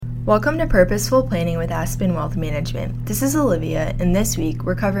Welcome to Purposeful Planning with Aspen Wealth Management. This is Olivia, and this week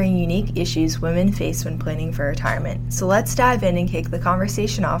we're covering unique issues women face when planning for retirement. So let's dive in and kick the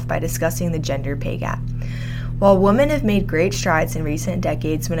conversation off by discussing the gender pay gap. While women have made great strides in recent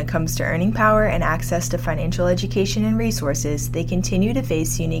decades when it comes to earning power and access to financial education and resources, they continue to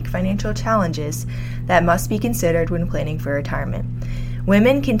face unique financial challenges that must be considered when planning for retirement.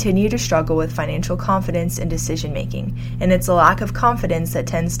 Women continue to struggle with financial confidence and decision-making, and it's a lack of confidence that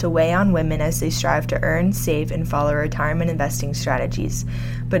tends to weigh on women as they strive to earn, save, and follow retirement investing strategies.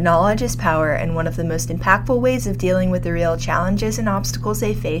 But knowledge is power, and one of the most impactful ways of dealing with the real challenges and obstacles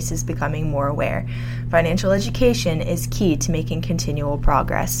they face is becoming more aware. Financial education is key to making continual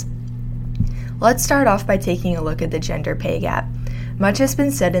progress. Let's start off by taking a look at the gender pay gap. Much has been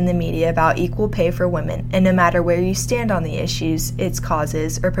said in the media about equal pay for women, and no matter where you stand on the issues, its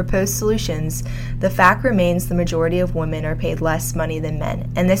causes, or proposed solutions, the fact remains the majority of women are paid less money than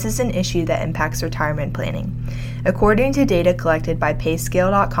men, and this is an issue that impacts retirement planning. According to data collected by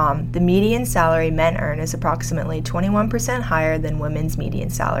Payscale.com, the median salary men earn is approximately 21% higher than women's median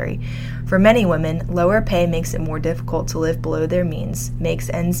salary. For many women, lower pay makes it more difficult to live below their means, makes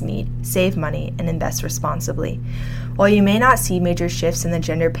ends meet, save money, and invest responsibly. While you may not see major shifts in the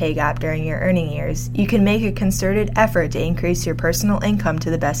gender pay gap during your earning years, you can make a concerted effort to increase your personal income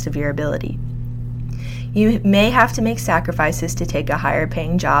to the best of your ability. You may have to make sacrifices to take a higher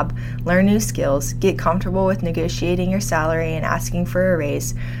paying job, learn new skills, get comfortable with negotiating your salary and asking for a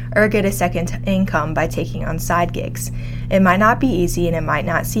raise, or get a second income by taking on side gigs. It might not be easy and it might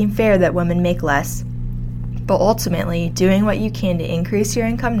not seem fair that women make less, but ultimately, doing what you can to increase your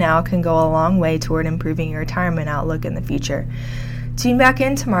income now can go a long way toward improving your retirement outlook in the future. Tune back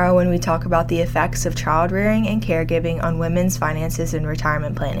in tomorrow when we talk about the effects of child rearing and caregiving on women's finances and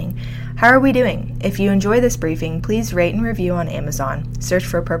retirement planning. How are we doing? If you enjoy this briefing, please rate and review on Amazon. Search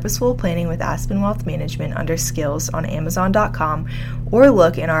for Purposeful Planning with Aspen Wealth Management under Skills on Amazon.com or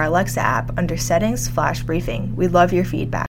look in our Alexa app under Settings/Briefing. We love your feedback.